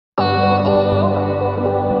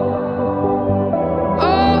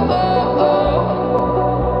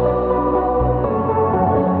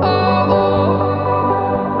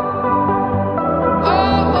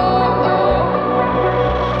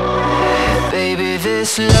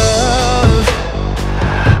this love,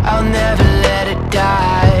 I'll never let it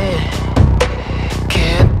die.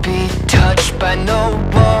 Can't be touched by no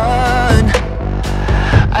one,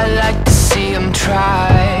 I like to see him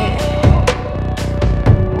try.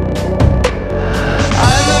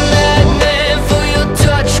 I'm a madman for your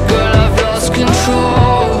touch, girl, I've lost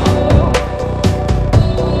control.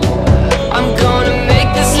 I'm gonna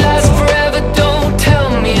make this last forever, don't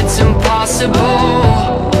tell me it's impossible.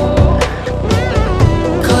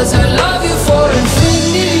 Cause I love you for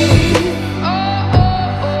infinity,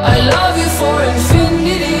 I love you for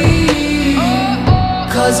infinity.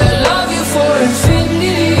 Cause I love you for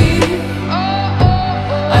infinity,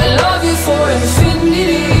 I love you for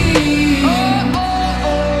infinity.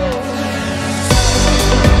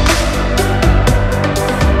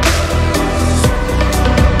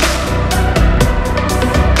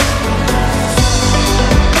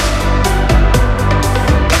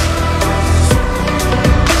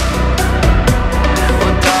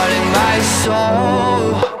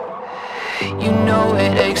 You know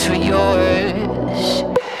it aches for yours,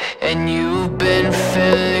 and you've been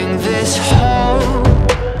filling this hole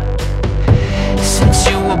since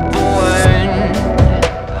you were born.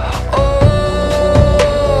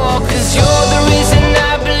 Oh, 'cause you're the reason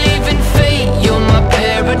I believe in fate, you're my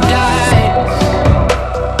paradise.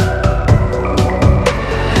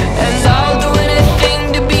 And I'll do anything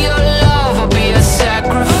to be your love, I'll be a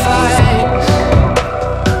sacrifice.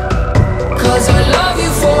 'Cause I love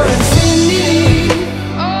you for infinity,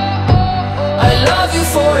 I love you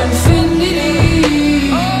for infinity.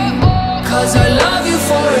 Cause I love you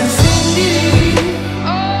for infinity,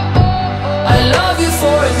 I love you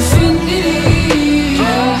for infinity.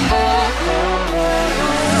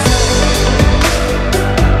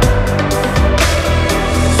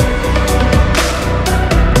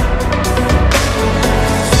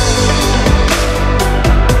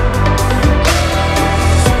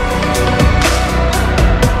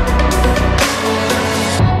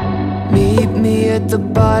 Meet me at the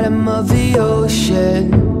bottom of the ocean,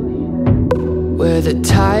 where the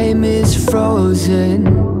time is frozen,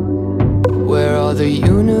 where all the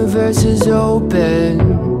universe is open.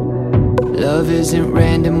 Love isn't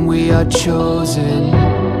random, we are chosen.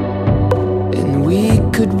 And we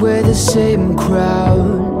could wear the same crown,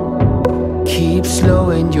 keep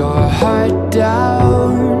slowing your heart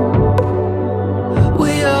down.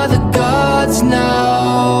 We are the gods now.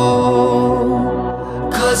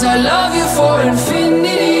 'Cause I love you for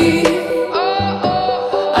infinity,